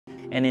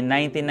And in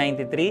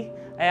 1993,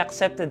 I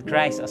accepted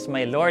Christ as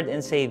my Lord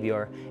and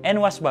Savior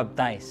and was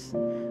baptized.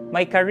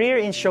 My career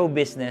in show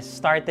business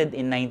started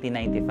in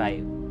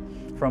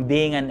 1995. From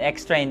being an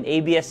extra in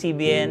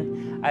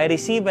ABS-CBN, I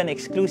received an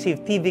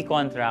exclusive TV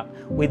contract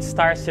with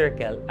Star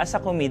Circle as a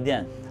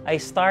comedian. I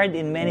starred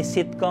in many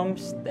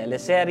sitcoms,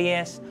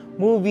 teleseries,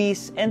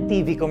 movies, and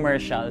TV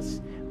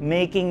commercials,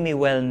 making me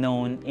well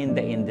known in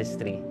the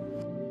industry.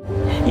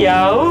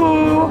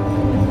 Yahoo!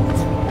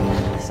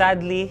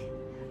 Sadly,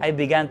 I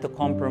began to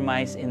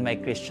compromise in my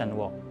Christian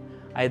walk.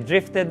 I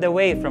drifted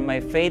away from my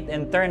faith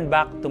and turned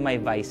back to my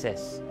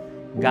vices.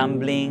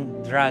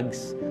 Gambling,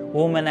 drugs,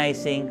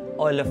 womanizing,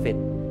 all of it.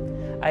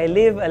 I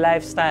live a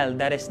lifestyle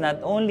that is not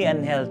only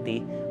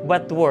unhealthy,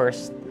 but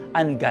worse,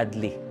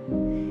 ungodly.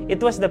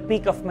 It was the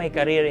peak of my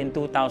career in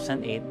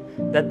 2008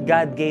 that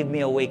God gave me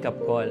a wake-up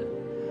call.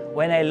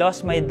 When I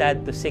lost my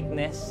dad to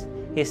sickness,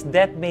 his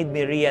death made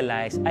me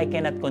realize I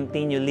cannot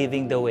continue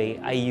living the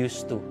way I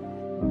used to.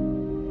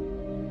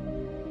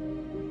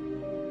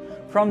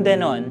 From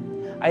then on,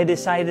 I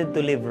decided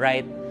to live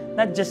right,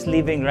 not just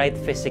living right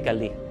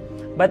physically,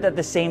 but at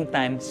the same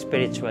time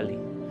spiritually.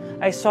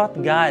 I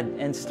sought God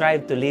and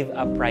strived to live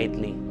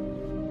uprightly.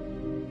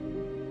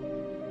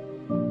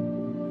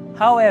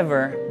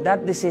 However,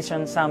 that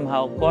decision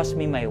somehow cost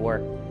me my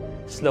work.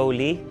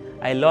 Slowly,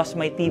 I lost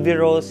my TV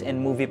roles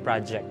and movie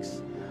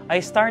projects.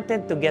 I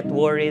started to get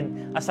worried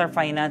as our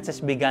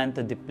finances began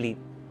to deplete.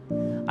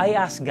 I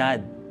asked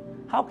God,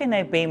 how can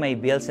I pay my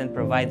bills and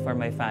provide for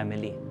my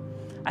family?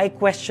 I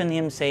questioned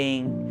Him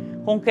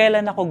saying, kung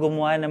kailan ako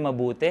gumawa ng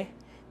mabuti,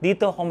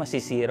 dito ako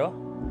masisiro.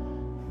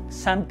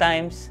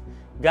 Sometimes,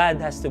 God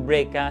has to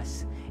break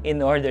us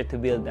in order to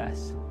build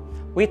us.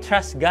 We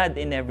trust God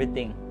in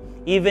everything,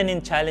 even in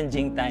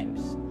challenging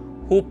times.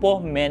 Hupo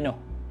meno.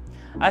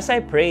 As I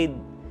prayed,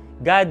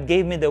 God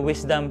gave me the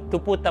wisdom to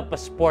put up a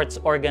sports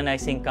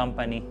organizing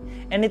company,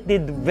 and it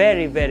did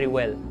very, very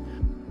well.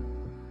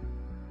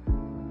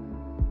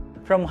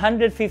 From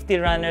 150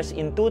 runners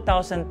in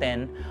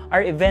 2010,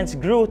 our events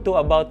grew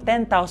to about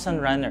 10,000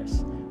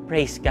 runners.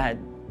 Praise God.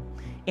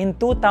 In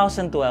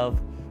 2012,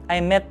 I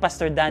met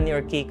Pastor Danny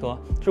or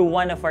Kiko through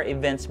one of our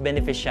event's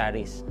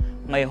beneficiaries.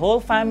 My whole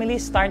family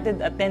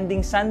started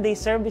attending Sunday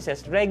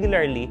services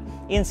regularly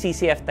in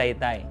CCF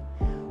Taytay.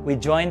 We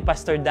joined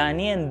Pastor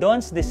Danny and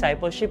Don's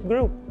discipleship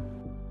group.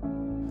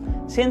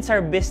 Since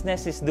our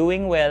business is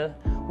doing well,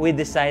 we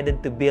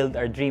decided to build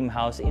our dream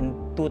house in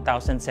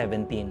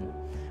 2017.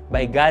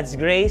 By God's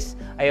grace,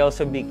 I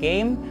also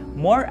became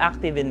more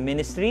active in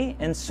ministry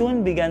and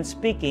soon began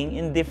speaking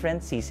in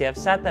different CCF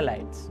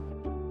satellites.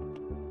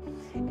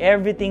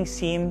 Everything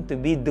seemed to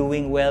be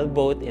doing well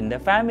both in the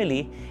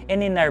family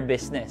and in our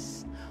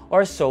business,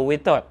 or so we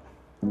thought.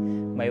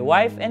 My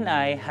wife and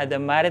I had a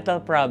marital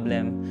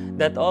problem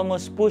that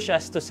almost pushed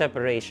us to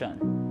separation.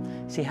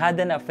 She had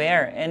an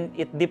affair and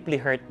it deeply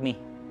hurt me.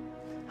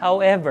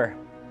 However,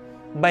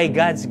 by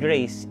God's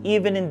grace,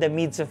 even in the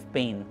midst of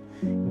pain,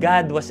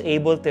 God was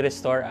able to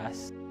restore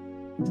us.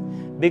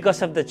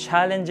 Because of the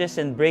challenges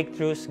and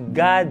breakthroughs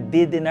God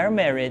did in our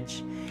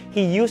marriage,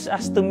 He used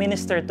us to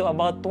minister to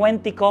about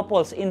 20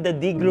 couples in the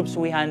D groups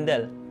we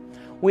handle.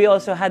 We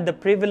also had the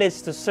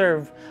privilege to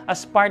serve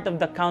as part of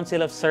the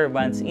Council of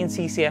Servants in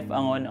CCF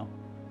Angono.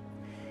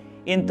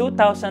 In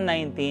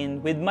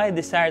 2019, with my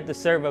desire to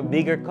serve a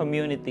bigger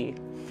community,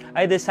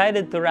 I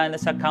decided to run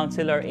as a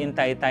counselor in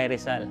Taytay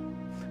Rizal.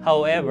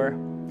 However,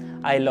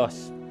 I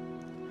lost.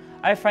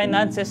 Our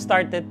finances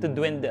started to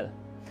dwindle.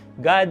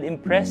 God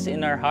impressed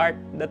in our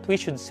heart that we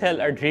should sell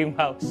our dream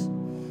house.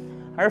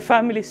 Our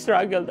family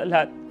struggled a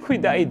lot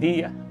with the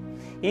idea,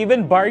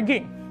 even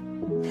bargaining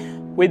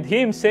with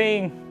Him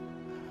saying,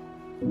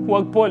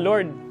 "Wag po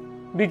Lord,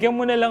 bigyan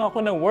mo na lang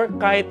ako ng work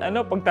kahit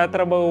ano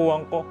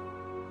pagtatrabahuan ko."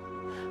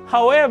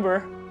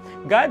 However,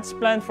 God's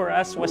plan for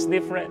us was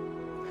different.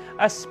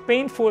 As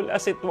painful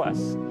as it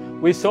was,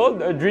 we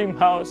sold our dream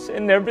house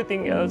and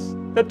everything else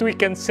that we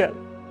can sell.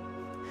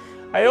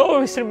 I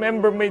always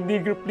remember my D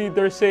group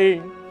leader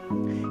saying,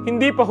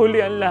 "Hindi pa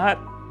huli ang lahat.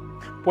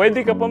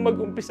 Pwede ka pa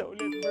mag-umpisa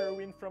ulit,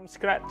 Bearwin, from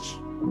scratch.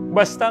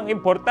 Basta ang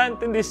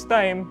importante this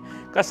time,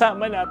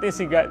 kasama natin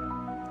si God."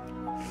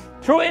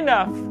 True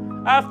enough,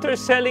 after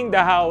selling the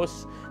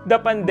house, the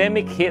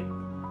pandemic hit.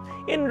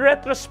 In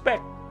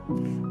retrospect,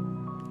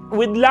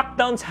 with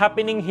lockdowns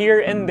happening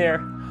here and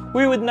there,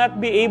 we would not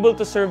be able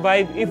to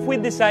survive if we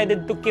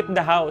decided to keep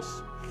the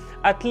house.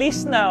 At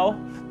least now,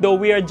 though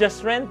we are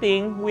just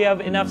renting, we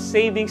have enough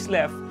savings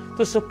left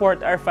to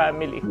support our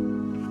family.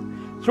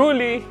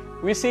 Truly,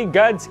 we see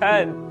God's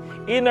hand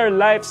in our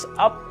lives'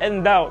 up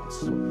and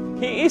downs.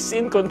 He is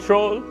in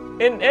control,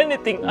 and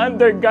anything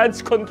under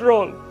God's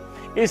control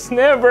is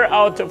never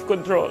out of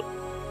control.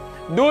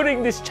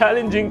 During these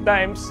challenging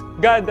times,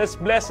 God has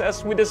blessed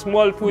us with a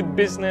small food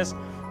business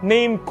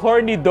named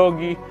Corny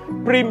Doggy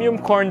Premium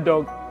Corn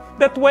Dog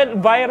that went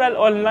viral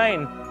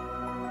online.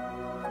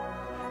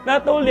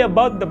 Not only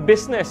about the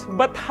business,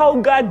 but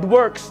how God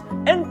works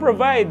and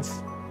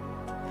provides.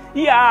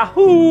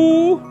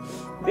 Yahoo!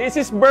 This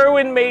is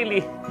Bearwin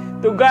Meily.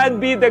 To God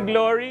be the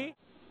glory.